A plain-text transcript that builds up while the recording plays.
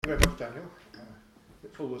very much, Daniel.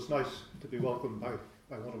 It's always nice to be welcomed by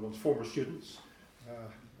one of one's former students.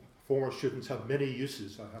 Former students have many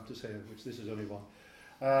uses, I have to say, of which this is only one.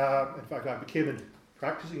 In fact, I became a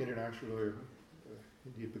practicing international lawyer,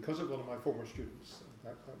 indeed, because of one of my former students.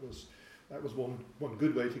 That was one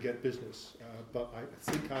good way to get business. But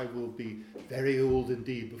I think I will be very old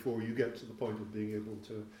indeed before you get to the point of being able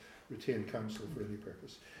to retain counsel for any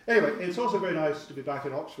purpose. Anyway, it's also very nice to be back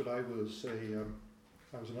in Oxford. I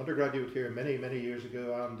was an undergraduate here many years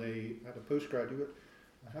ago, and had a postgraduate.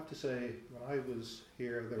 I have to say, when I was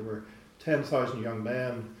here, there were 10,000 young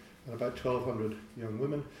men and about 1,200 young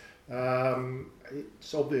women.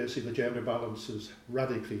 It's obviously the gender balance has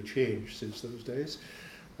radically changed since those days.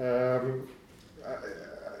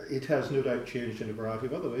 It has no doubt changed in a variety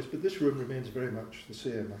of other ways, but this room remains very much the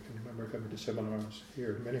same. I can remember coming to seminars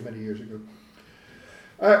here many years ago.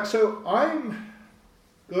 So I'm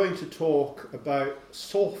going to talk about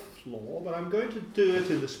soft law, but I'm going to do it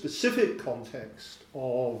in the specific context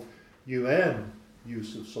of UN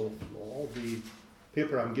use of soft law. The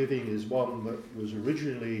paper I'm giving is one that was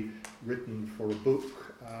originally written for a book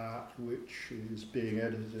which is being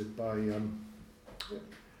edited by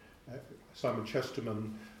Simon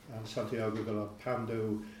Chesterman and Santiago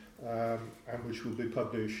Villalpando, and which will be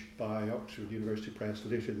published by Oxford University Press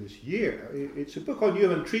later this year. It's a book on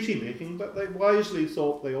UN treaty making, but they wisely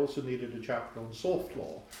thought they also needed a chapter on soft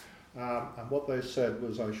law. And what they said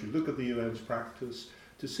was I should look at the UN's practice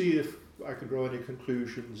to see if I could draw any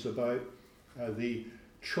conclusions about the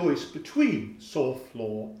choice between soft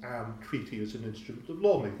law and treaty as an instrument of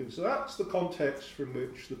lawmaking. So that's the context from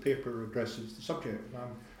which the paper addresses the subject, and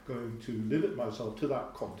I'm going to limit myself to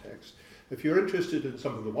that context. If you're interested in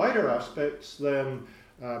some of the wider aspects, then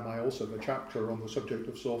I also have a chapter on the subject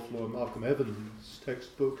of soft law in Malcolm Evans'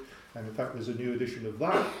 textbook, and in fact there's a new edition of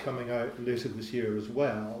that coming out later this year as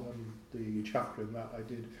well, and the chapter in that I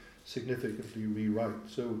did significantly rewrite.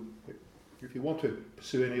 So if you want to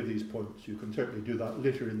pursue any of these points, you can certainly do that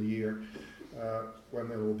later in the year when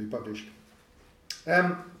they will be published.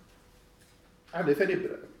 And if any...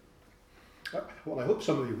 well, I hope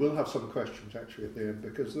some of you will have some questions actually at the end,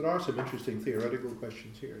 because there are some interesting theoretical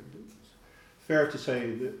questions here. It's fair to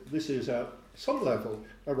say that this is at some level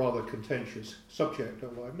a rather contentious subject,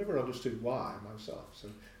 although I've never understood why myself, so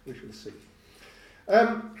we shall see.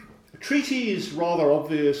 Treaties, rather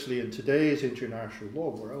obviously in today's international law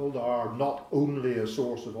world, are not only a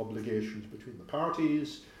source of obligations between the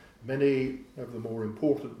parties. Many of the more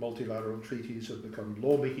important multilateral treaties have become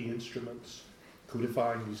lawmaking instruments,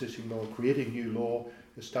 codifying existing law, creating new law,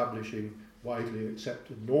 establishing widely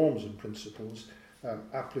accepted norms and principles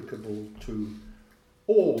applicable to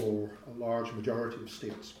all or a large majority of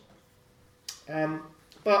states.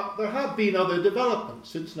 But there have been other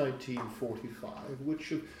developments since 1945 which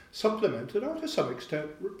have supplemented or to some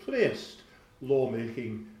extent replaced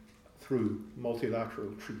lawmaking through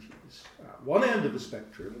multilateral treaties. At one end of the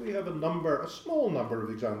spectrum, we have a small number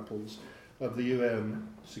of examples of the UN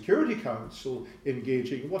Security Council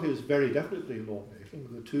engaging in what is very definitely lawmaking.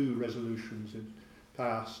 The two resolutions it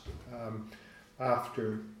passed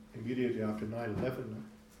immediately after 9/11.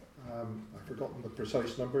 I've forgotten the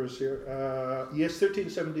precise numbers here. Yes,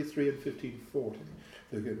 1373 and 1540.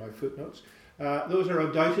 Look at my footnotes. Those are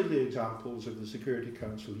undoubtedly examples of the Security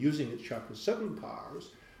Council using its Chapter 7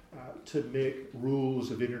 powers to make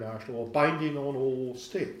rules of international law binding on all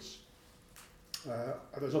states.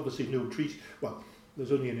 There's obviously no treaty, well,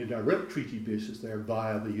 there's only an indirect treaty basis there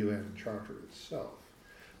via the UN Charter itself.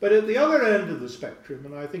 But at the other end of the spectrum,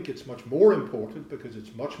 and I think it's much more important because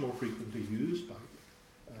it's much more frequently used by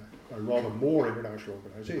rather more international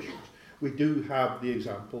organizations, we do have the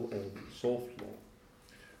example of soft law.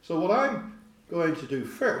 So what I'm going to do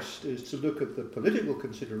first is to look at the political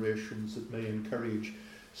considerations that may encourage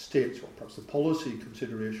states, or perhaps the policy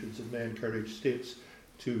considerations that may encourage states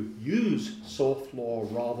to use soft law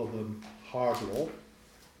rather than hard law.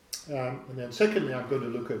 And then secondly, I'm going to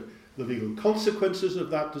look at the legal consequences of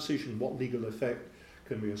that decision. What legal effect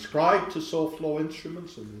can we ascribe to soft law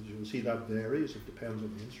instruments? And as you'll see, that varies. It depends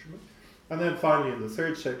on the instrument. And then finally, in the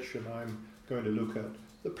third section, I'm going to look at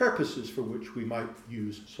the purposes for which we might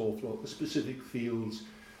use soft law, the specific fields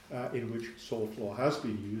in which soft law has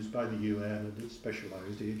been used by the UN and its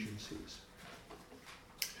specialized agencies.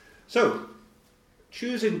 So,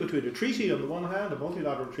 choosing between a treaty on the one hand, a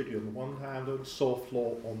multilateral treaty on the one hand, and soft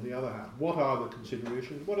law on the other hand. What are the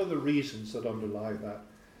considerations? What are the reasons that underlie that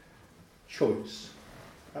choice?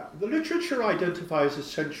 The literature identifies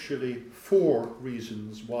essentially 4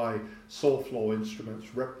 reasons why soft law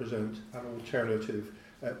instruments represent an alternative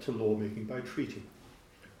to lawmaking by treaty.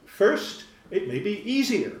 First it may be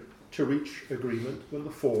easier to reach agreement when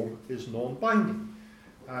the form is non-binding.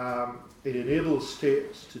 It enables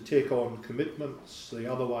states to take on commitments they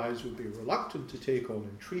otherwise would be reluctant to take on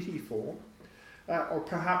in treaty form, or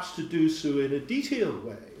perhaps to do so in a detailed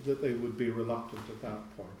way that they would be reluctant at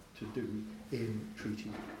that point to do in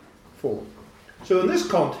treaty form. So in this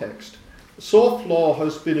context, soft law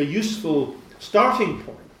has been a useful starting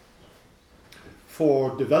point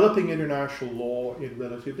for developing international law in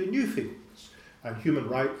relatively new fields. And human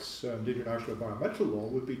rights and international environmental law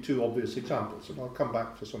would be two obvious examples, and I'll come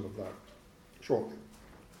back to some of that shortly.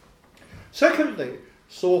 Secondly,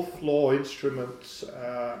 soft law instruments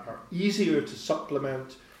are easier to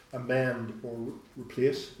supplement, amend, or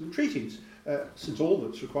replace than treaties, since all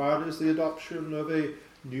that's required is the adoption of a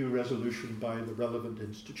new resolution by the relevant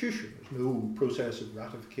institution. There's no process of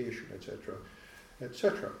ratification, etc.,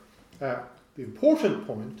 etc. The important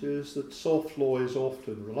point is that soft law is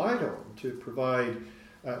often relied on to provide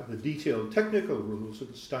the detailed technical rules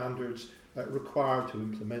and standards required to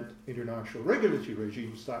implement international regulatory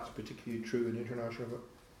regimes. That's particularly true in international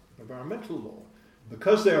environmental law.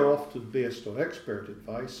 Because they are often based on expert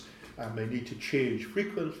advice and they need to change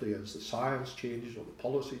frequently as the science changes or the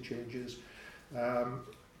policy changes,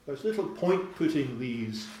 there's little point putting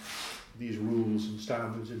these rules and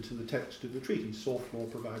standards into the text of the treaty. Soft law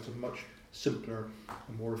provides a much simpler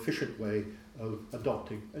and more efficient way of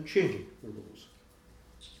adopting and changing the rules.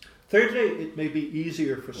 Thirdly, it may be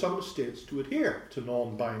easier for some states to adhere to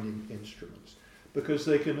non-binding instruments because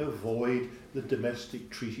they can avoid the domestic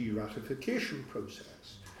treaty ratification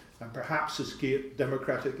process and perhaps escape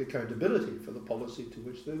democratic accountability for the policy to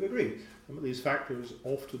which they've agreed. Some of these factors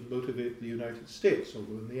often motivate the United States,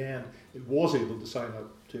 although in the end it was able to sign up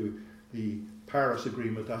to the Paris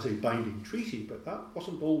Agreement as a binding treaty, but that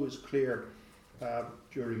wasn't always clear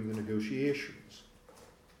during the negotiations.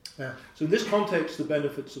 So in this context, the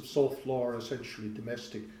benefits of soft law are essentially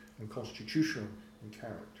domestic and constitutional in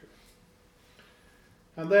character.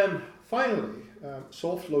 And then finally,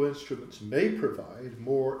 soft law instruments may provide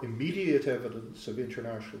more immediate evidence of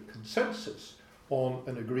international consensus on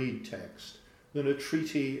an agreed text than a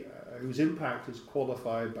treaty whose impact is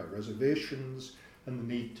qualified by reservations and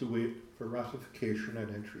the need to wait for ratification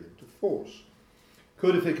and entry into force.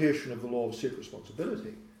 Codification of the law of state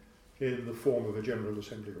responsibility in the form of a General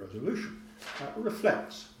Assembly resolution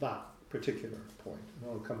reflects that particular point,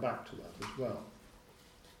 and I'll come back to that as well.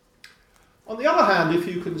 On the other hand, if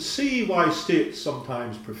you can see why states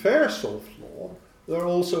sometimes prefer soft law, there are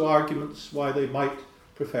also arguments why they might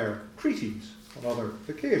prefer treaties on other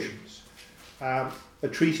occasions. A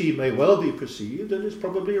treaty may well be perceived, and is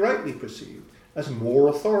probably rightly perceived, as more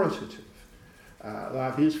authoritative.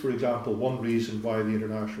 That is, for example, one reason why the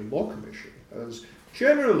International Law Commission has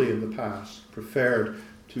generally in the past preferred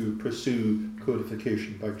to pursue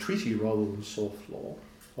codification by treaty rather than soft law,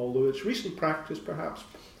 although its recent practice perhaps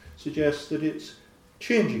suggests that it's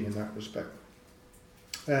changing in that respect.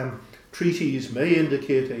 Treaties may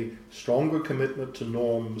indicate a stronger commitment to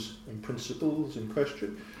norms and principles in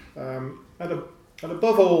question, and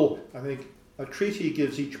above all, I think a treaty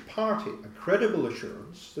gives each party a credible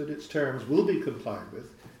assurance that its terms will be complied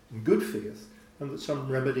with in good faith and that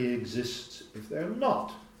some remedy exists if they're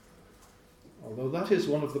not. Although that is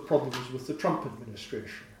one of the problems with the Trump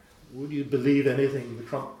administration. Would you believe anything the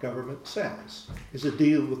Trump government says? Is a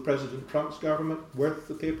deal with President Trump's government worth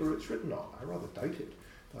the paper it's written on? I rather doubt it.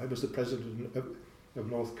 If I was the president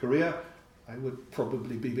of North Korea, I would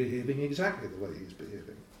probably be behaving exactly the way he's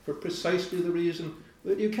behaving, for precisely the reason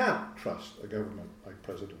that you can't trust a government like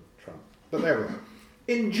President Trump. But there we are.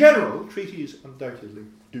 In general, treaties undoubtedly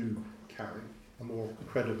do carry a more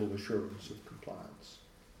credible assurance of compliance.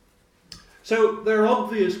 So there are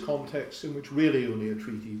obvious contexts in which really only a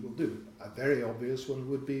treaty will do. A very obvious one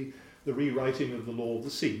would be the rewriting of the Law of the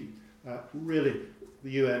Sea. Really, the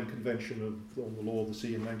UN Convention on the Law of the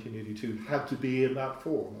Sea in 1982 had to be in that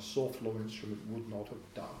form. A soft law instrument would not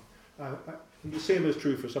have done. And the same is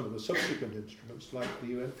true for some of the subsequent instruments like the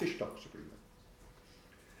UN Fish Stocks Agreement.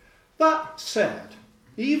 That said,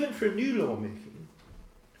 even for new lawmaking,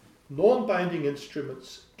 non-binding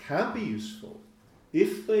instruments can be useful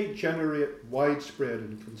if they generate widespread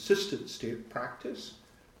and consistent state practice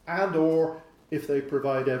and or if they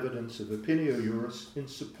provide evidence of opinio juris in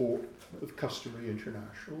support of customary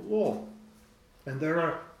international law. And there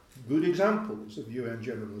are good examples of UN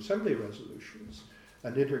General Assembly resolutions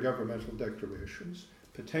and intergovernmental declarations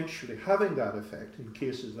potentially having that effect in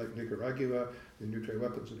cases like Nicaragua, the Nuclear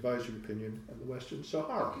Weapons Advisory Opinion, and the Western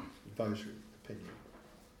Sahara Advisory Opinion.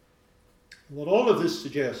 And what all of this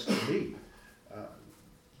suggests to me,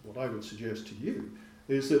 what I would suggest to you,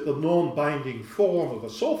 is that the non-binding form of a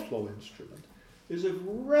soft law instrument is of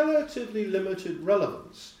relatively limited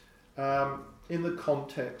relevance in the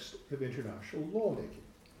context of international lawmaking.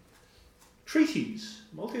 Treaties,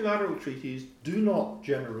 multilateral treaties, do not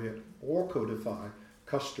generate or codify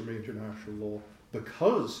customary international law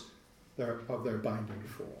because of their binding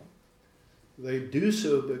form. They do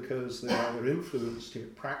so because they either influence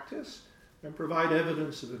state practice and provide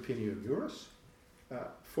evidence of opinio juris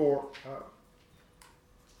for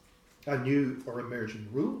a new or emerging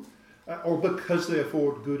rule, or because they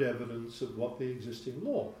afford good evidence of what the existing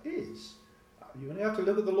law is. You only have to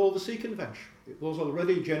look at the Law of the Sea Convention. It was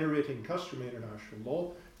already generating customary international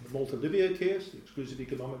law in the Malta-Libya case, the exclusive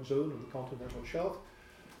economic zone of the continental shelf,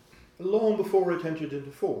 long before it entered into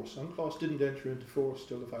force. UNCLOS didn't enter into force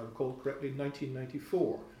till, if I recall correctly,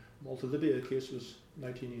 1994. Malta-Libya case was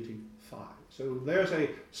 1985. So there's a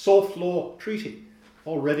soft law treaty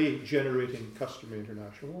already generating customary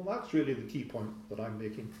international law. That's really the key point that I'm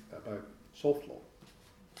making about soft law.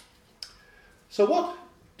 So what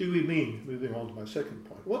do we mean, moving on to my second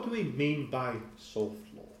point, what do we mean by soft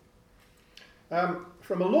law?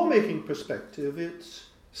 From a lawmaking perspective, it's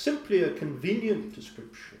simply a convenient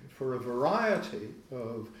description for a variety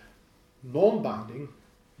of non-binding,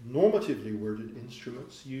 normatively worded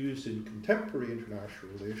instruments used in contemporary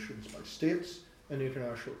international relations by states and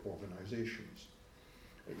international organizations.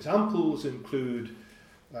 Examples include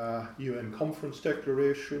UN conference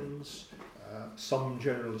declarations, some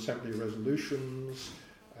General Assembly resolutions,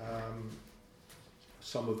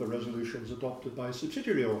 some of the resolutions adopted by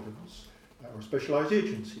subsidiary organs or specialized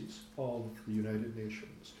agencies of the United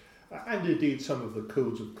Nations, and indeed some of the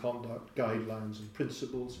codes of conduct, guidelines and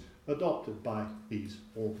principles adopted by these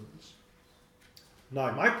organs.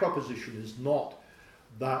 Now, my proposition is not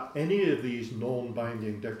that any of these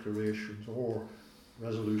non-binding declarations or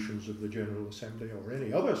resolutions of the General Assembly or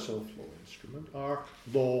any other soft law instrument are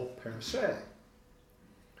law per se.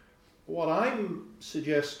 What I'm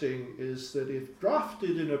suggesting is that if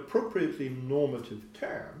drafted in appropriately normative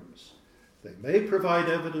terms, they may provide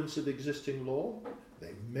evidence of existing law,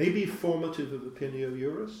 they may be formative of opinio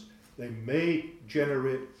juris, they may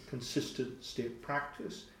generate consistent state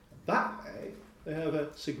practice. That way, they have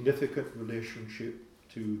a significant relationship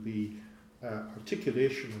to the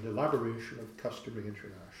articulation and elaboration of customary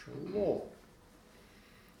international law.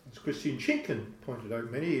 As Christine Schinken pointed out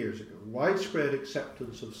many years ago, widespread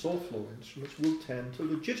acceptance of soft law instruments will tend to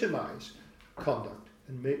legitimize conduct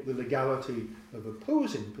and make the legality of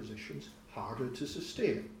opposing positions harder to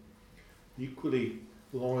sustain. Equally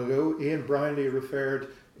long ago, Ian Brownlee referred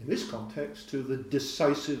in this context to the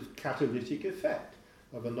decisive catalytic effect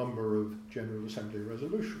of a number of General Assembly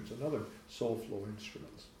resolutions and other soft law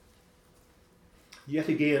instruments. Yet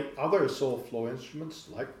again, other soft law instruments,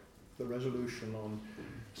 like the resolution on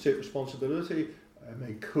state responsibility,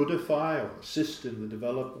 may codify or assist in the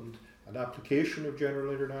development and application of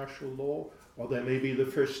general international law, or they may be the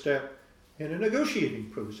first step in a negotiating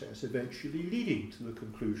process, eventually leading to the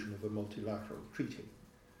conclusion of a multilateral treaty.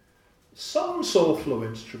 Some soft law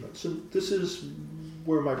instruments, and this is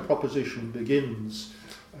where my proposition begins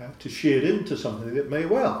to shade into something that may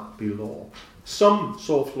well be law. Some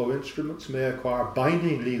soft law instruments may acquire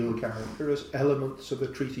binding legal character as elements of a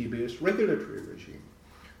treaty-based regulatory regime.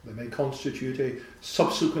 They may constitute a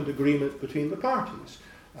subsequent agreement between the parties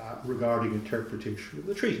regarding interpretation of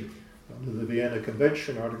the treaty. Under the Vienna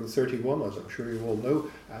Convention, Article 31, as I'm sure you all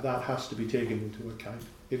know, that has to be taken into account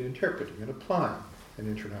in interpreting and applying an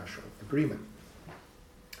international agreement.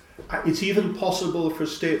 It's even possible for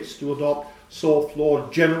states to adopt soft law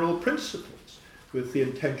general principles with the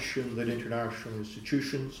intention that international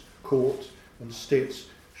institutions, courts, and states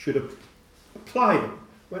should apply them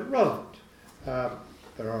when relevant.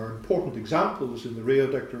 There are important examples in the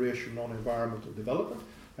Rio Declaration on Environmental Development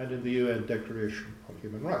and in the UN Declaration on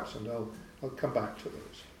Human Rights, and I'll come back to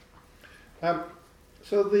those.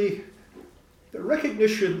 So the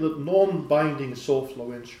recognition that non-binding soft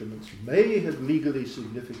law instruments may have legally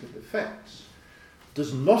significant effects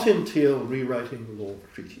does not entail rewriting the law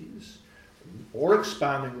of treaties or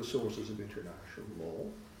expanding the sources of international law,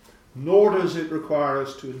 nor does it require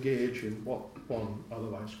us to engage in what one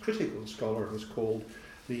otherwise critical scholar has called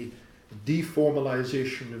the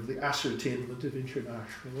deformalization of the ascertainment of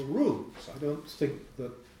international rules. I don't think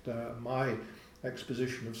that my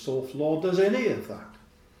exposition of soft law does any of that.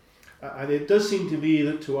 And it does seem to me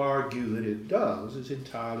that to argue that it does is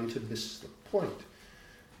entirely to miss the point.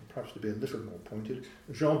 Perhaps to be a little more pointed,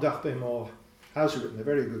 Jean Darpémore has written a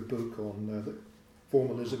very good book on the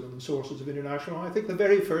formalism and the sources of international law. I think the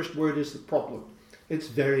very first word is the problem. It's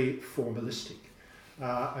very formalistic.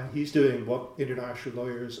 and he's doing what international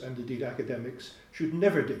lawyers and indeed academics should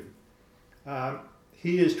never do.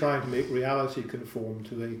 He is trying to make reality conform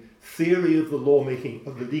to a theory of the lawmaking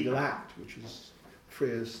of the legal act, which is the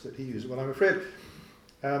phrase that he used. Well, I'm afraid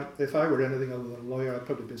if I were anything other than a lawyer, I'd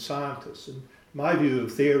probably be a scientist. And my view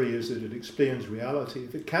of theory is that it explains reality.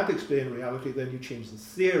 If it can't explain reality, then you change the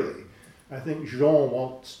theory. I think Jean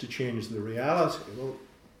wants to change the reality. Well,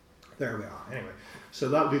 there we are. Anyway, so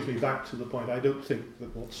that leads me back to the point. I don't think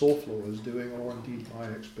that what soft law is doing, or indeed my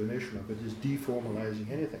explanation of it, is deformalising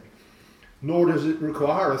anything. Nor does it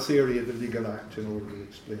require a theory of the legal act in order to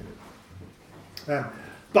explain it.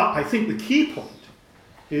 But I think the key point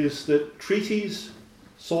is that treaties,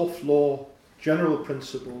 soft law, general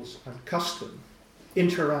principles and custom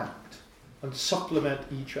interact and supplement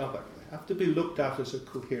each other. They have to be looked at as a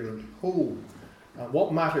coherent whole. And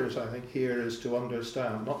what matters, I think, here is to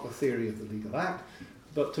understand not the theory of the legal act,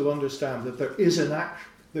 but to understand that there is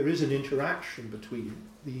an interaction between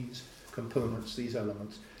these components, these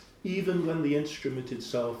elements, even when the instrument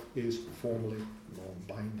itself is formally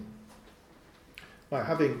non-binding. Now,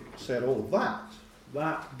 having said all of that,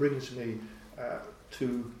 that brings me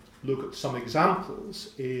to look at some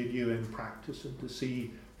examples in UN practice and to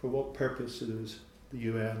see for what purposes the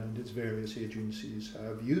UN and its various agencies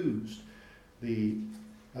have used the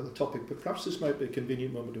topic. But perhaps this might be a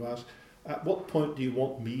convenient moment to ask, at what point do you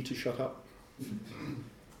want me to shut up?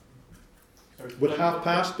 Would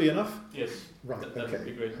past be enough? Yes. Right, that okay. would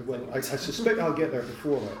be great. Well, I suspect I'll get there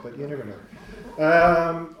before that, but you never know.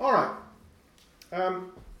 All right.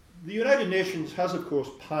 The United Nations has, of course,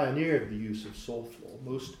 pioneered the use of soft law,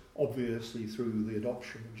 most obviously through the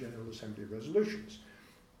adoption of General Assembly resolutions.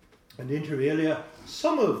 And inter alia,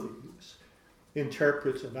 some of these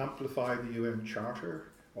interpret and amplify the UN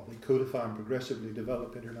Charter, or they codify and progressively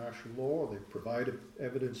develop international law, or they provide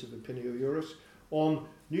evidence of opinio juris on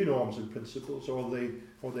new norms and principles, or they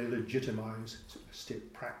legitimize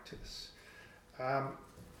state practice.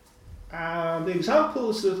 And the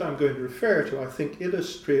examples that I'm going to refer to, I think,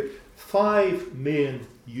 illustrate 5 main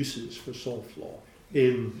uses for soft law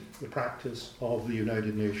in the practice of the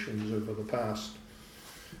United Nations over the past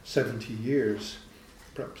 70 years,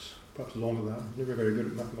 perhaps longer than that. I'm never very good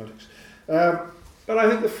at mathematics. But I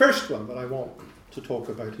think the first one that I want to talk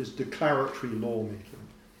about is declaratory lawmaking.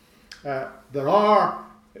 There are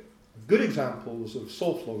good examples of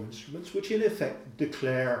soft law instruments which in effect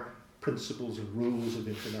declare principles and rules of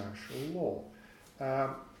international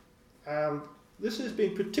law. And this has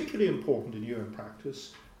been particularly important in UN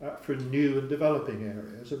practice for new and developing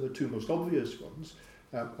areas, and the two most obvious ones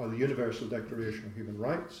are the Universal Declaration of Human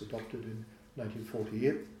Rights, adopted in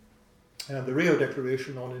 1948, and the Rio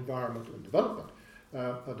Declaration on Environment and Development,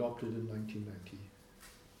 adopted in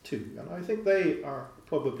 1992. And I think they are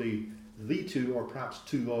probably the two, or perhaps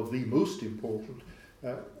two of the most important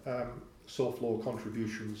soft law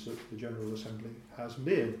contributions that the General Assembly has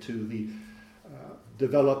made to the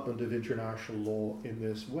development of international law in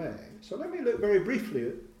this way. So let me look very briefly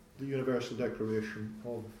at the Universal Declaration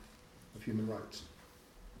of Human Rights,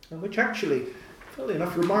 and which actually, funnily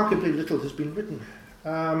enough, remarkably little has been written.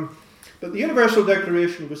 But the Universal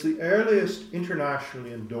Declaration was the earliest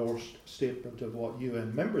internationally endorsed statement of what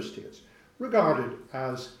UN member states regarded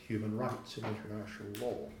as human rights in international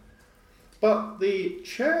law. But the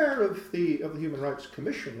chair of the Human Rights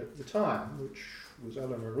Commission at the time, which was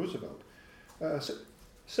Eleanor Roosevelt,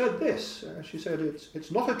 said this. She said,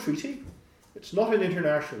 it's not a treaty, it's not an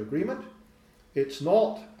international agreement, it's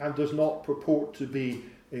not and does not purport to be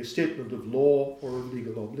a statement of law or of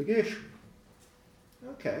legal obligation.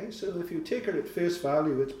 Okay, so if you take her at face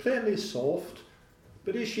value, it's plainly soft,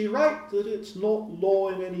 but is she right that it's not law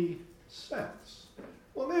in any sense?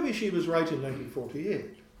 Well, maybe she was right in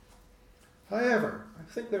 1948. However,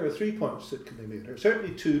 I think there are 3 points that can be made, or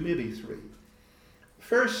certainly 2, maybe 3.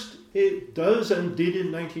 First, it does and did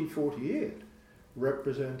in 1948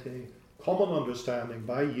 represent a common understanding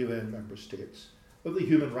by UN member states of the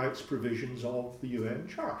human rights provisions of the UN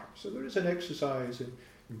Charter. So there is an exercise in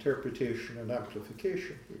interpretation and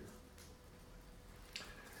amplification here.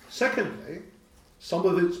 Secondly, some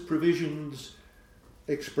of its provisions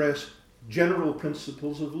express general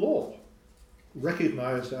principles of law,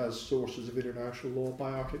 recognised as sources of international law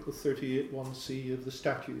by Article 38(1)(c) of the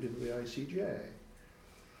statute in the ICJ.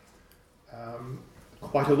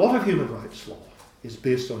 Quite a lot of human rights law is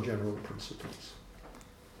based on general principles.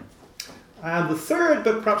 And the third,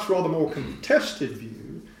 but perhaps rather more contested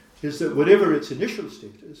view, is that whatever its initial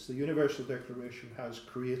status, the Universal Declaration has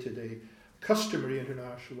created a customary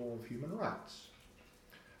international law of human rights.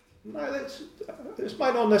 Now, this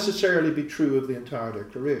might not necessarily be true of the entire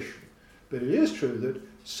Declaration, But it is true that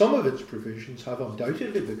some of its provisions have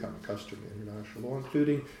undoubtedly become customary international law,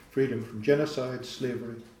 including freedom from genocide,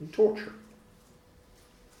 slavery, and torture.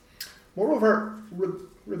 Moreover,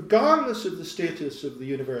 regardless of the status of the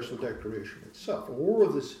Universal Declaration itself, or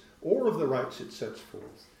of the rights it sets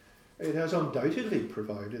forth, it has undoubtedly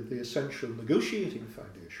provided the essential negotiating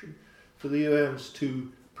foundation for the UN's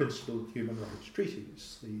two principal human rights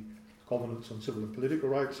treaties, the Covenants on Civil and Political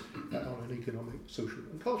Rights and on Economic, Social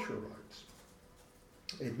and Cultural Rights.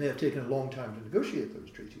 It may have taken a long time to negotiate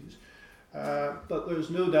those treaties, but there's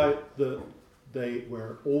no doubt that they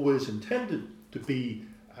were always intended to be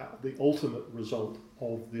the ultimate result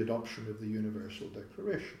of the adoption of the Universal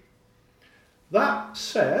Declaration. That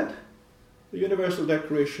said, the Universal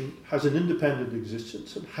Declaration has an independent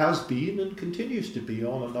existence and has been and continues to be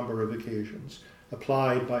on a number of occasions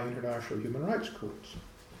applied by international human rights courts.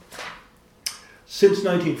 Since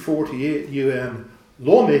 1948, UN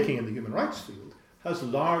lawmaking in the human rights field has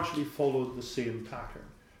largely followed the same pattern.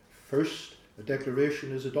 First, a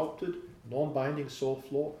declaration is adopted, non-binding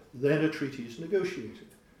soft law, then a treaty is negotiated.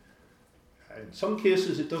 In some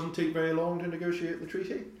cases, it doesn't take very long to negotiate the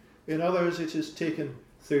treaty. In others, it has taken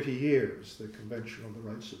 30 years, the Convention on the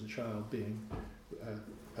Rights of the Child being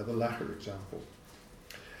the latter example.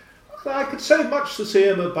 I could say much the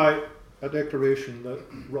same about a declaration that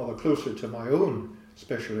rather closer to my own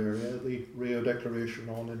special area, the Rio Declaration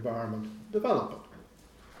on Environment Development.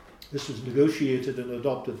 This was negotiated and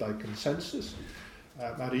adopted by consensus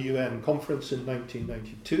at a UN conference in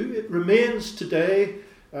 1992. It remains today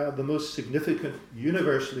the most significant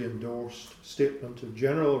universally endorsed statement of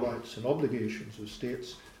general rights and obligations of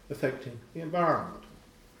states affecting the environment.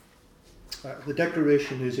 The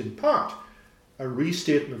declaration is in part a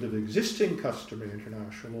restatement of existing customary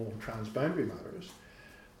international law on transboundary matters.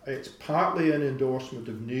 It's partly an endorsement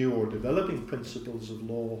of new or developing principles of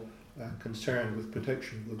law concerned with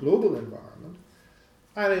protection of the global environment,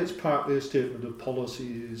 and it's partly a statement of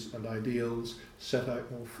policies and ideals set out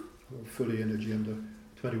more fully in Agenda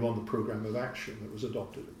 21, the Programme of Action that was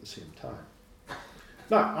adopted at the same time.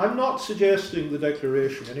 Now, I'm not suggesting the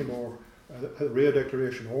declaration anymore, the Rio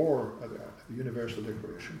Declaration or the Universal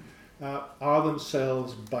Declaration, are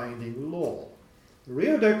themselves binding law. The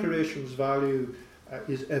Rio Declaration's value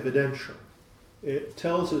is evidential. It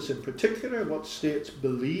tells us in particular what states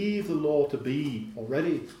believe the law to be,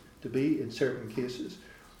 already to be in certain cases,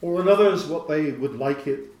 or in others what they would like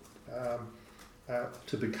it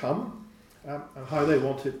to become, and how they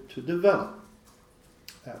want it to develop.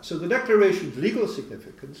 So the Declaration's legal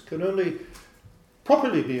significance can only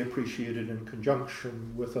properly be appreciated in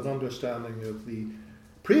conjunction with an understanding of the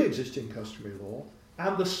pre-existing customary law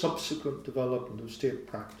and the subsequent development of state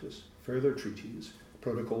practice, further treaties,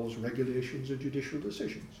 protocols, regulations, and judicial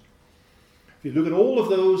decisions. If you look at all of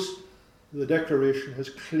those, the Declaration has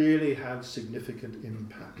clearly had significant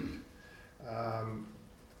impact.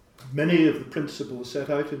 Many of the principles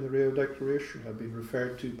set out in the Rio Declaration have been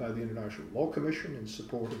referred to by the International Law Commission in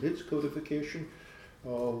support of its codification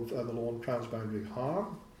of the law on transboundary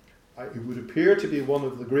harm. It would appear to be one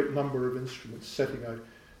of the great number of instruments setting out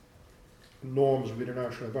norms of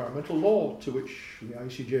international environmental law to which the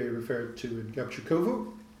ICJ referred to in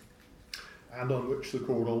Gabčíkovo, and on which the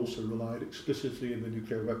court also relied explicitly in the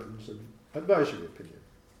nuclear weapons and advisory opinion.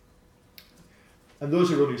 And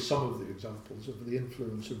those are only some of the examples of the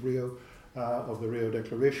influence of the Rio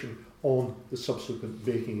Declaration on the subsequent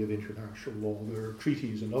making of international law. There are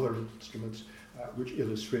treaties and other instruments which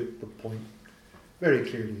illustrate the point very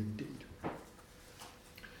clearly indeed.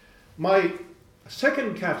 My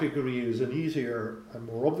second category is an easier and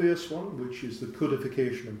more obvious one, which is the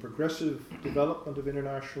codification and progressive development of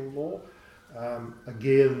international law.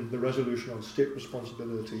 Again, the resolution on state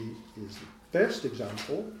responsibility is the best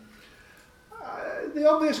example. The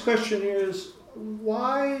obvious question is,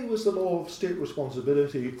 why was the law of state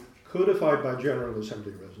responsibility codified by General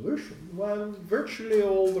Assembly resolution when virtually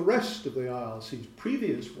all the rest of the ILC's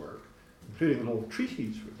previous work, including the law of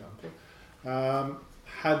treaties, for example,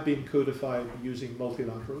 had been codified using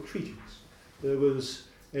multilateral treaties? There was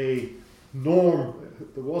a norm,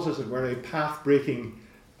 there was, as it were, a path-breaking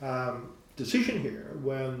decision here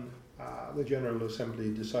when the General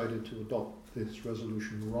Assembly decided to adopt this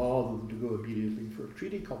resolution rather than to go immediately for a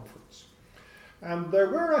treaty conference. And there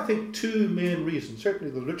were, I think, two main reasons.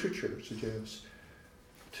 Certainly the literature suggests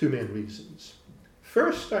two main reasons.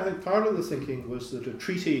 First, I think part of the thinking was that a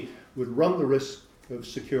treaty would run the risk of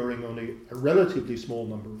securing only a relatively small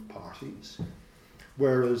number of parties,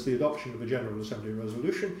 whereas the adoption of a General Assembly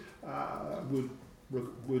resolution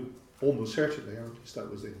would almost certainly, or at least that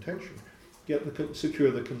was the intention,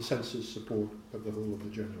 secure the consensus support of the whole of the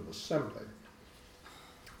General Assembly.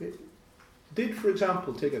 It did, for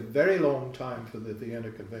example, take a very long time for the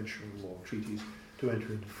Vienna Convention law treaties to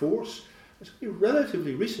enter into force. It's only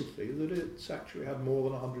relatively recently that it's actually had more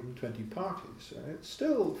than 120 parties. It's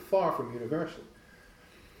still far from universal.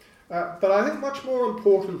 But I think much more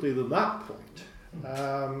importantly than that point,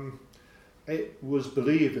 it was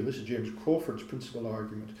believed, and this is James Crawford's principal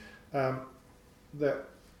argument, that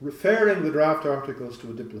referring the draft articles to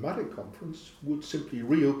a diplomatic conference would simply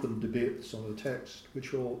reopen debates on a text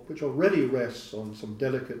which already rests on some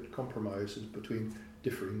delicate compromises between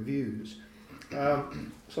differing views.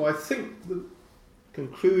 So I think the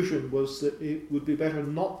conclusion was that it would be better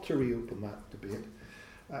not to reopen that debate.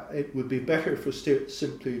 It would be better for states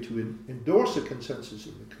simply to endorse a consensus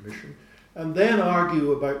in the Commission and then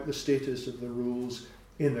argue about the status of the rules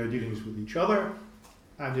in their dealings with each other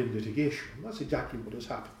and in litigation. That's exactly what has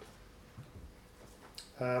happened.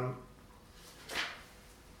 I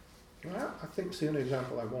think it's the only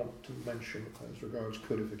example I want to mention as regards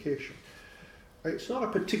codification. It's not a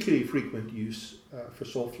particularly frequent use for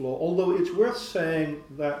soft law, although it's worth saying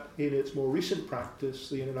that in its more recent practice,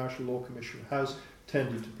 the International Law Commission has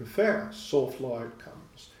tended to prefer soft law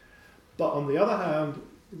outcomes. But on the other hand,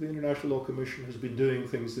 the International Law Commission has been doing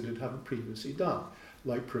things that it hadn't previously done,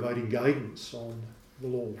 like providing guidance on the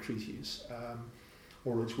law of treaties,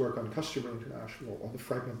 or its work on customary international law, or the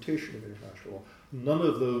fragmentation of international law. None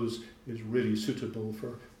of those is really suitable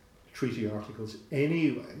for treaty articles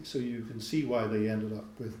anyway, so you can see why they ended up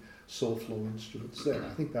with soft law instruments there.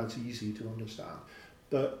 I think that's easy to understand.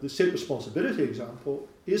 The state responsibility example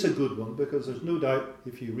is a good one because there's no doubt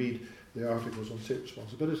if you read the articles on state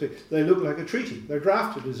responsibility, they look like a treaty. They're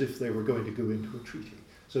drafted as if they were going to go into a treaty.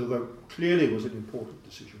 So there clearly was an important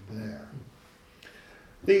decision there.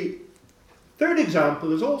 The third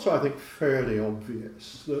example is also, I think, fairly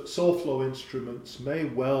obvious, that soft law instruments may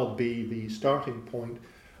well be the starting point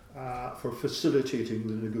for facilitating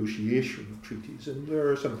the negotiation of treaties. And there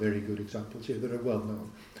are some very good examples here that are well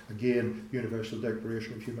known. Again, Universal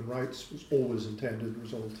Declaration of Human Rights was always intended to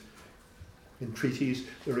result in treaties.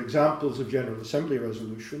 There are examples of General Assembly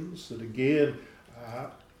resolutions that again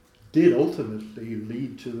did ultimately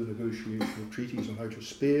lead to the negotiation of treaties on outer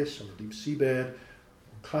space, on the deep seabed, on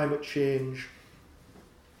climate change.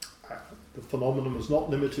 The phenomenon was not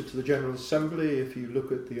limited to the General Assembly. If you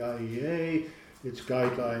look at the IEA, its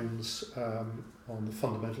guidelines on the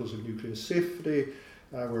fundamentals of nuclear safety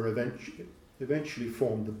were eventually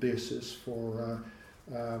formed the basis for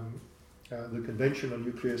the Convention on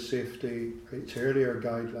Nuclear Safety. Its earlier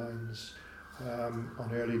guidelines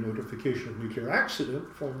on early notification of nuclear accident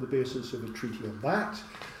formed the basis of a treaty on that.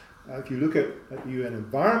 If you look at the UN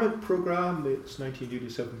Environment Programme, its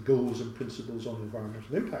 1987 Goals and Principles on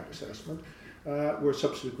Environmental Impact Assessment were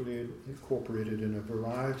subsequently incorporated in a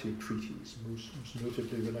variety of treaties, most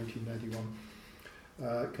notably the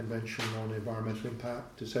 1991 Convention on Environmental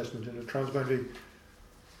Impact Assessment in a Transboundary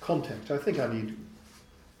Context. I think I need to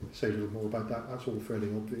say a little more about that. That's all fairly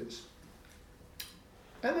obvious.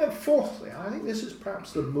 And then fourthly, I think this is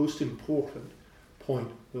perhaps the most important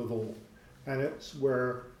point of all, and it's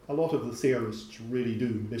where a lot of the theorists really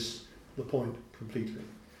do miss the point completely.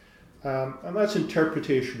 And that's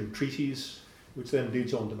interpretation of treaties, which then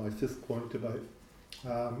leads on to my fifth point about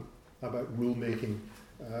rulemaking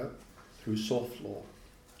through soft law.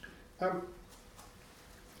 I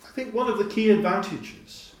think one of the key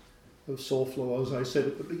advantages of soft law, as I said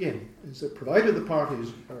at the beginning, is that provided the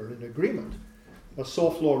parties are in agreement, a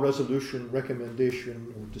soft law resolution,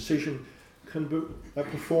 recommendation or decision can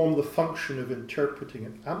perform the function of interpreting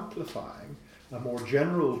and amplifying a more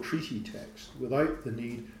general treaty text without the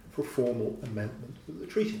need for formal amendment of the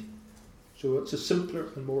treaty. So it's a simpler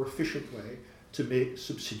and more efficient way to make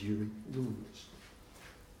subsidiary rules.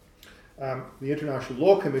 The International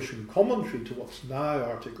Law Commission commentary to what's now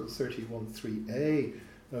Article 31.3a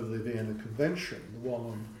of the Vienna Convention, the one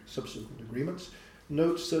on subsequent agreements,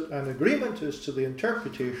 notes that an agreement as to the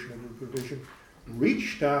interpretation of the provision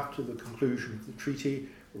reached after the conclusion of the treaty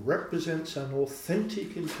represents an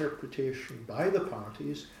authentic interpretation by the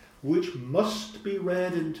parties which must be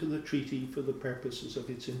read into the treaty for the purposes of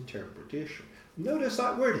its interpretation. Notice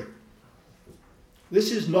that wording.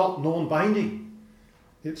 This is not non-binding.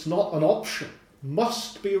 It's not an option.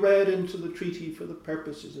 Must be read into the treaty for the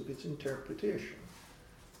purposes of its interpretation.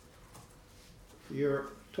 You're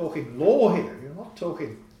talking law here, you're not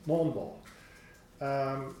talking non-law.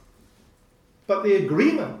 But the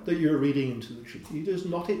agreement that you're reading into the treaty does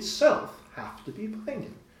not itself have to be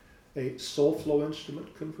binding. A soft law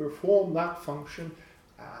instrument can perform that function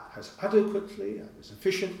as adequately and as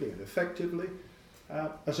efficiently and effectively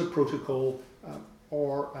as a protocol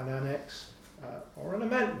or an annex or an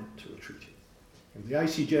amendment to a treaty. And the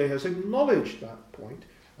ICJ has acknowledged that point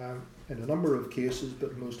in a number of cases,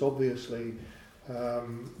 but most obviously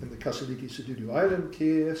in the Kasaliki-Sududu Island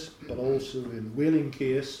case, but also in the whaling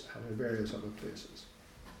case and in various other places.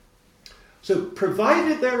 So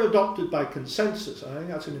provided they're adopted by consensus, I think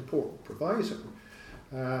that's an important proviso,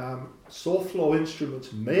 soft law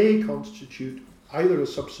instruments may constitute either a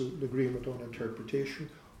subsequent agreement on interpretation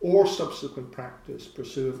or subsequent practice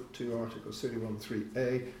pursuant to Articles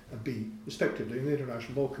 31.3a and b, respectively. And the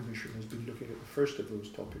International Law Commission has been looking at the first of those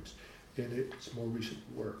topics in its more recent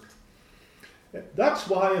work. That's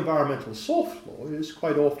why environmental soft law is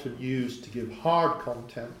quite often used to give hard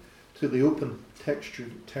content to the open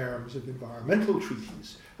textured terms of environmental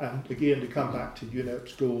treaties. And again, to come back to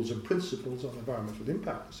UNEP's goals and principles on environmental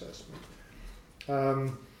impact assessment,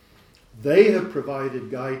 they have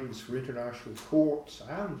provided guidance for international courts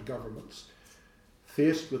and governments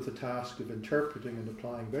faced with the task of interpreting and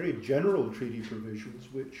applying very general treaty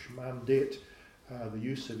provisions which mandate the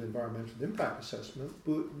use of environmental impact assessment,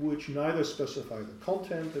 but which neither specify the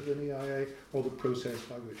content of an EIA or the process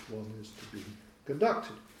by which one is to be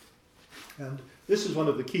conducted. And this is one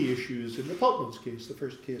of the key issues in the Pultman's case, the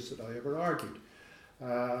first case that I ever argued.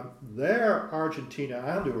 There, Argentina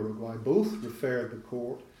and Uruguay both referred the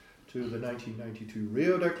court to the 1992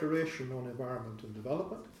 Rio Declaration on Environment and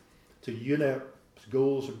Development, to UNEP's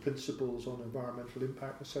goals and principles on environmental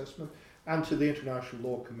impact assessment, and to the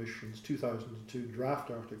International Law Commission's 2002 draft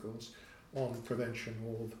articles on prevention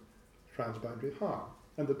of transboundary harm.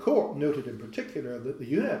 And the court noted in particular that the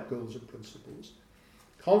UNEP goals and principles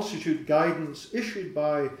constitute guidance issued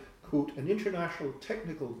by, quote, an international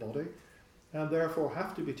technical body, and therefore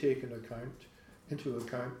have to be taken into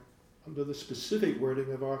account under the specific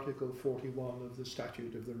wording of Article 41 of the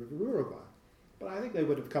Statute of the River Uruguay. But I think they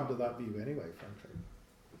would have come to that view anyway,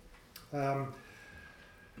 frankly.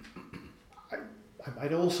 I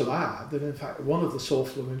might also add that, in fact, one of the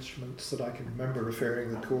soft law instruments that I can remember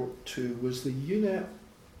referring the court to was the UNEP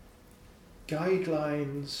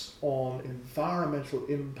guidelines on environmental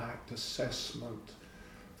impact assessment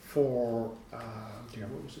for,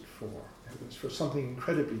 what was it for? It was for something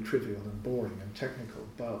incredibly trivial and boring and technical,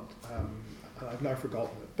 but I've now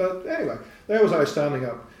forgotten it. But anyway, there was I standing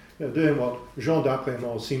up, doing what Jean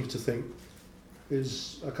d'Apremont seems to think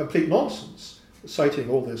is a complete nonsense, citing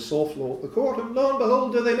all this soft law at the court, and lo and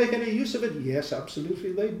behold, do they make any use of it? Yes,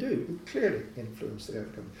 absolutely they do. It clearly influence the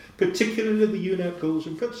outcome, particularly the UNEP goals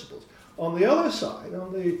and principles. On the other side,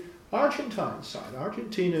 on the Argentine side,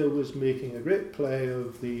 Argentina was making a great play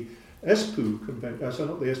of the ESPU Convention,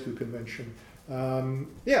 not the ESPU Convention, the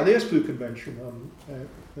ESPU Convention on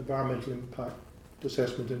environmental impact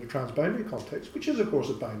assessment in a transboundary context, which is, of course,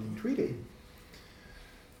 a binding treaty.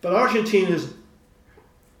 But Argentina is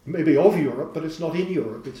maybe of Europe, but it's not in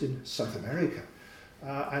Europe, it's in South America.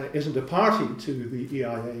 And it isn't a party to the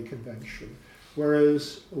EIA Convention.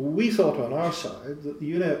 Whereas we thought on our side that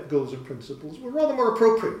the UNEP goals and principles were rather more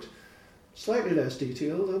appropriate, slightly less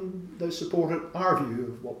detailed, and they supported our view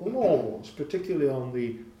of what the law was, particularly on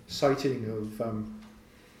the citing of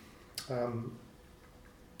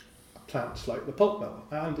plants like the pulp mill.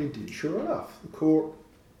 And indeed, sure enough, the court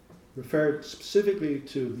referred specifically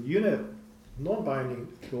to the UNEP non-binding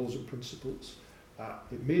goals and principles.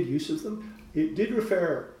 It made use of them. It did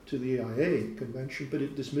refer to the EIA Convention, but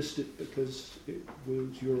it dismissed it because it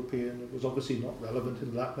was European. It was obviously not relevant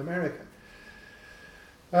in Latin America.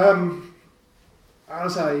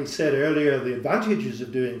 As I said earlier, the advantages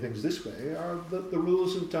of doing things this way are that the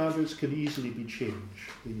rules and standards can easily be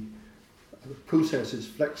changed. The process is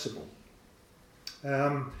flexible.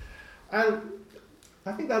 And I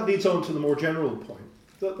think that leads on to the more general point,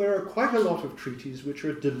 that there are quite a lot of treaties which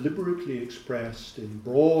are deliberately expressed in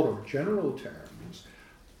broad or general terms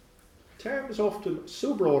often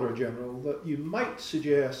so broad or general that you might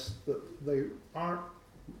suggest that they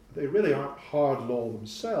really aren't hard law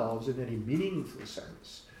themselves in any meaningful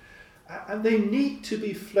sense. And they need to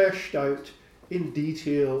be fleshed out in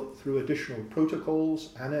detail through additional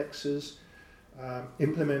protocols, annexes,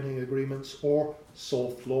 implementing agreements, or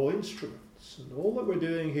soft law instruments. And all that we're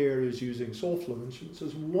doing here is using soft law instruments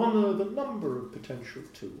as one of a number of potential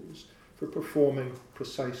tools for performing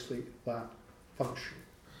precisely that function.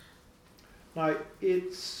 Now,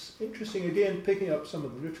 it's interesting, again, picking up some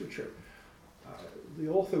of the literature. The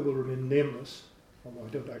author will remain nameless, although I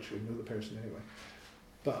don't actually know the person anyway.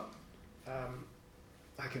 But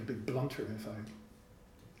I can be blunter if I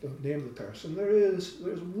don't name the person. There's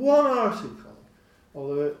one article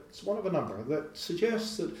although it's one of a number, that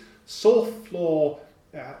suggests that soft law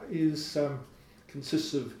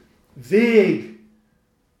consists of vague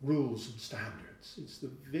rules and standards. It's the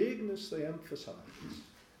vagueness they emphasise.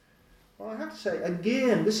 Well, I have to say,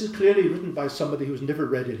 again, this is clearly written by somebody who's never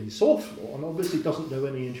read any soft law and obviously doesn't know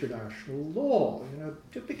any international law.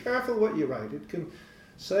 Just be careful what you write. It can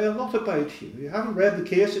say a lot about you. If you haven't read the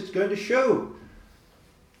case, it's going to show.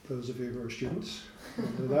 Those of you who are students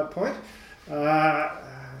at that point.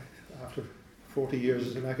 After 40 years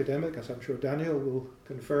as an academic, as I'm sure Daniel will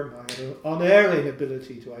confirm, I have an unerring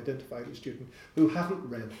ability to identify the student who hadn't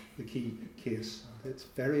read the key case. It's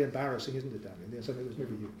very embarrassing, isn't it, Daniel? Yes, I know it was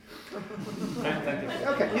never you.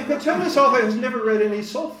 Okay, you can tell this author has never read any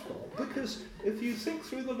soft law, because if you think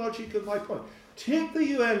through the logic of my point, take the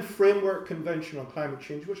UN Framework Convention on Climate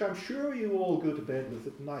Change, which I'm sure you all go to bed with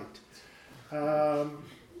at night.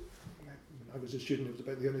 I was a student, it was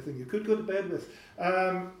about the only thing you could go to bed with.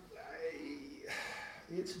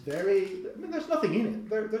 It's there's nothing in it.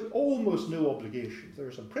 There's almost no obligations. There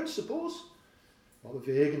are some principles, rather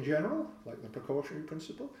vague in general, like the precautionary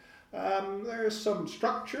principle. There are some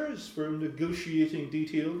structures for negotiating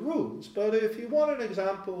detailed rules. But if you want an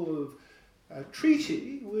example of a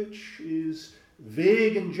treaty which is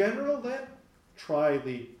vague in general, then try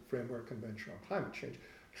the Framework Convention on Climate Change.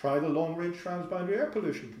 Try the Long Range Transboundary Air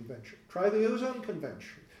Pollution Convention. Try the Ozone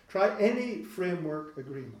Convention. Try any framework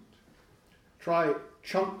agreement. Try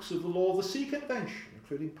chunks of the Law of the Sea Convention,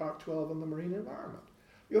 including Part 12 on the marine environment.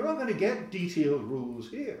 You're not going to get detailed rules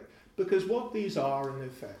here, because what these are, in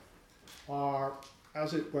effect, are,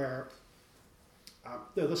 as it were,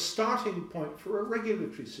 they're the starting point for a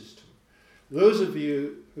regulatory system. Those of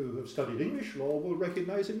you who have studied English law will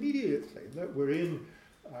recognise immediately that we're in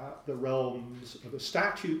the realms of a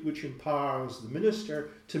statute which empowers the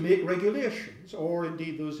minister to make regulations, or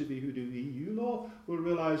indeed those of you who do EU law will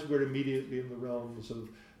realise we're immediately in the realms of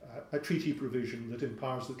a treaty provision that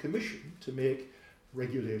empowers the Commission to make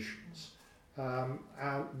regulations. And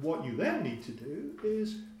what you then need to do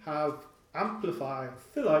is amplify,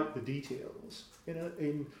 fill out the details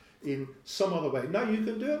in some other way. Now, you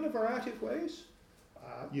can do it in a variety of ways.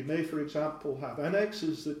 You may, for example, have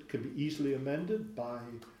annexes that can be easily amended by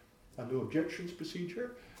a no objections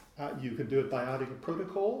procedure. You can do it by adding a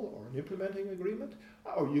protocol or an implementing agreement,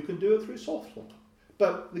 or you can do it through soft law.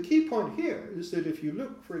 But the key point here is that if you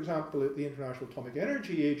look, for example, at the International Atomic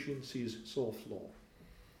Energy Agency's soft law,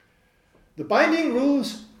 the binding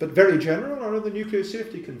rules, but very general, are in the Nuclear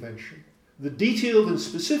Safety Convention. The detailed and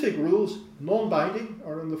specific rules, non-binding,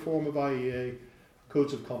 are in the form of IAEA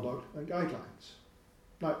codes of conduct and guidelines.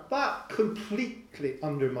 Now, that completely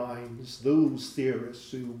undermines those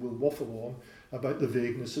theorists who will waffle on about the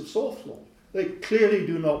vagueness of soft law. They clearly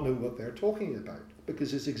do not know what they're talking about,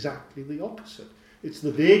 because it's exactly the opposite. It's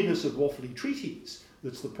the vagueness of waffly treaties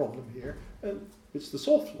that's the problem here, and it's the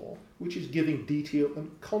soft law which is giving detail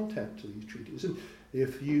and content to these treaties. And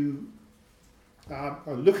if you are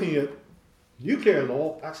looking at nuclear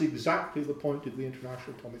law, that's exactly the point of the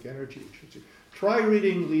International Atomic Energy Agency. Try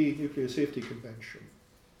reading the Nuclear Safety Convention.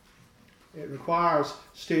 It requires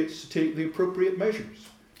states to take the appropriate measures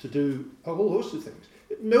to do a whole host of things.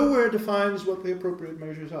 It nowhere defines what the appropriate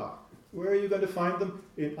measures are. Where are you going to find them?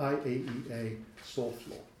 In IAEA soft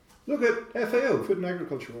law. Look at FAO, Food and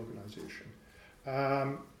Agriculture Organization.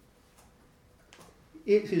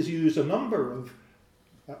 It has used a number of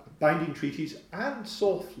binding treaties and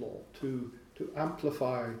soft law to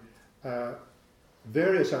amplify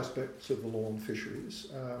various aspects of the law on fisheries.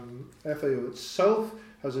 FAO itself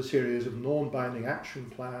has a series of non-binding action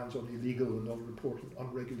plans on illegal and unreported,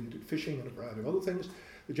 unregulated fishing and a variety of other things.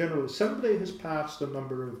 The General Assembly has passed a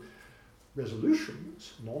number of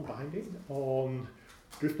resolutions, non-binding, on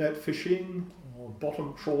drift net fishing, on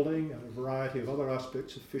bottom trawling, and a variety of other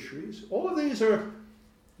aspects of fisheries. All of these are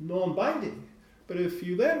non-binding, but if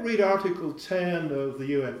you then read Article 10 of the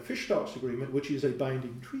UN Fish Stocks Agreement, which is a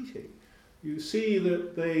binding treaty, you see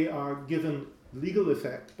that they are given legal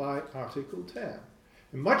effect by Article 10.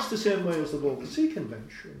 In much the same way as the Law of the Sea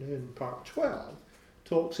Convention in Part 12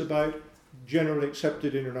 talks about generally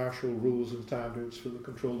accepted international rules and standards for the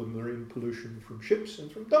control of marine pollution from ships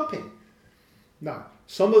and from dumping. Now,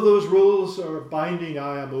 some of those rules are binding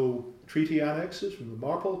IMO treaty annexes from the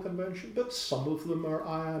MARPOL Convention, but some of them are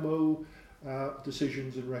IMO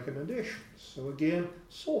decisions and recommendations. So again,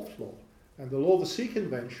 soft law. And the Law of the Sea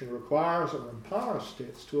Convention requires or empowers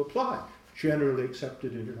states to apply generally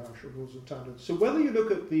accepted international rules and standards. So whether you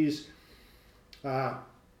look at these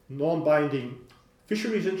non-binding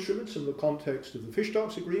fisheries instruments in the context of the Fish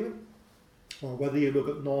Stocks Agreement, or whether you look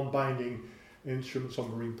at non-binding instruments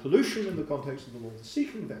on marine pollution in the context of the Law of the Sea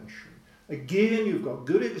Convention. Again, you've got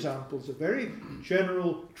good examples of very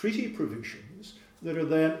general treaty provisions that are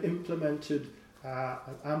then implemented and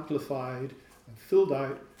amplified and filled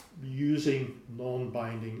out using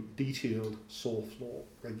non-binding, detailed soft law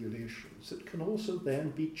regulations that can also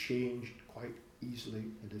then be changed quite easily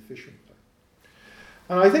and efficiently.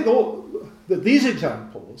 And I think that these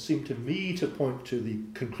examples seem to me to point to the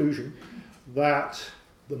conclusion that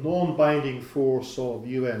the non-binding force of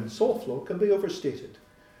UN soft law can be overstated.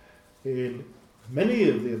 In many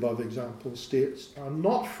of the above examples, states are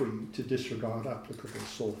not free to disregard applicable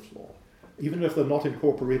soft law. Even if they're not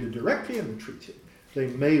incorporated directly in the treaty, they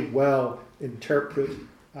may well interpret,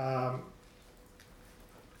 or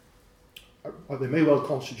they may well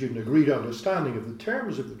constitute an agreed understanding of the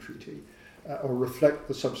terms of the treaty, or reflect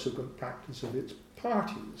the subsequent practice of its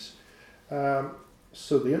parties.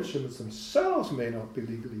 So the instruments themselves may not be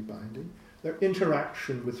legally binding. Their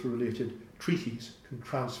interaction with related treaties can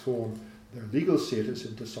transform their legal status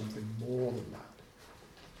into something more than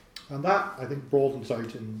that. And that, I think, broadens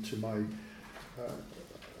out into my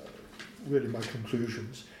my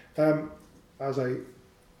conclusions. As I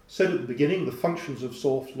said at the beginning, the functions of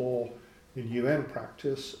soft law in UN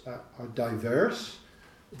practice are diverse,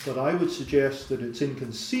 but I would suggest that it's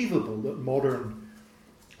inconceivable that modern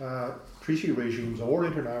treaty regimes or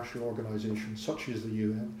international organizations such as the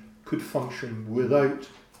UN could function without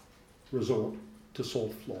resort to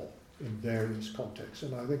soft law in various contexts.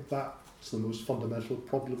 And I think that's the most fundamental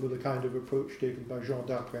problem with the kind of approach taken by Jean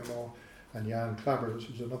d'Apremont and Jan Klabbers,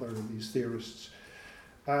 who's another of these theorists.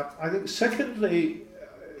 I think secondly,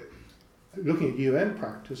 looking at UN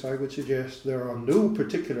practice, I would suggest there are no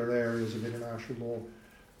particular areas of international law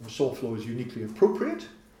where soft law is uniquely appropriate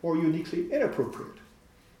or uniquely inappropriate.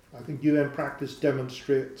 I think UN practice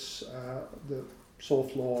demonstrates that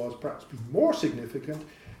soft law has perhaps been more significant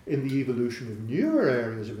in the evolution of newer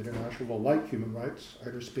areas of international law, like human rights,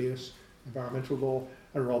 outer space, environmental law,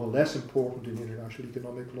 and rather less important in international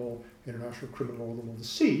economic law, international criminal law, the law of the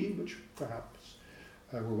sea, which perhaps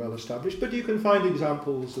were well established. But you can find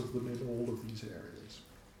examples of them in all of these areas.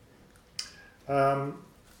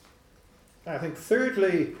 I think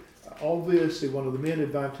thirdly, obviously one of the main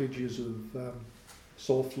advantages of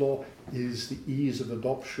soft law is the ease of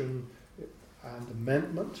adoption and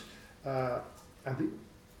amendment, and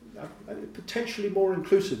potentially more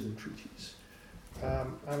inclusive than treaties.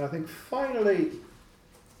 And I think finally,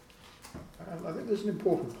 and I think there's an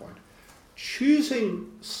important point,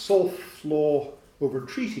 choosing soft law over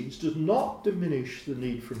treaties does not diminish the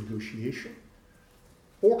need for negotiation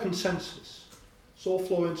or consensus.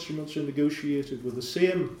 Soft law instruments are negotiated with the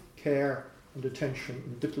same care and attention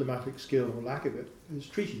and diplomatic skill or lack of it as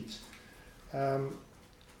treaties.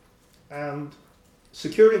 And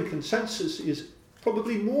securing consensus is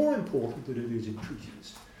probably more important than it is in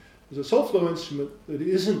treaties. Because a soft law instrument that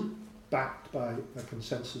isn't backed by a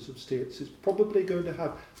consensus of states is probably going to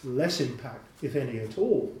have less impact, if any at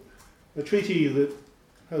all. A treaty that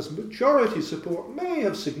has majority support may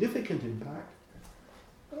have significant impact,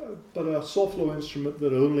 but a soft law instrument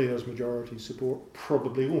that only has majority support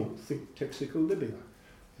probably won't. Think Texaco Libya.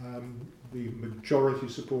 The majority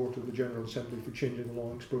support of the General Assembly for changing the law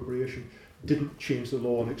on expropriation didn't change the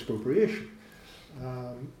law on expropriation.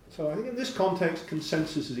 So I think in this context,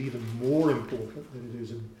 consensus is even more important than it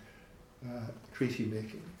is in treaty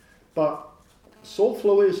making. But soft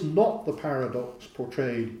law is not the paradox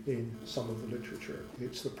portrayed in some of the literature.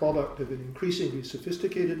 It's the product of an increasingly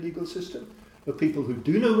sophisticated legal system, of people who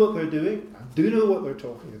do know what they're doing and do know what they're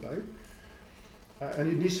talking about. And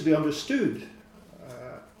it needs to be understood,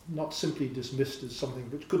 not simply dismissed as something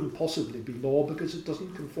which couldn't possibly be law because it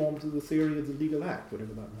doesn't conform to the theory of the legal act,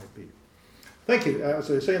 whatever that might be. Thank you.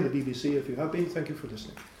 As I say on the BBC, if you have been, thank you for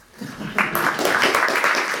listening.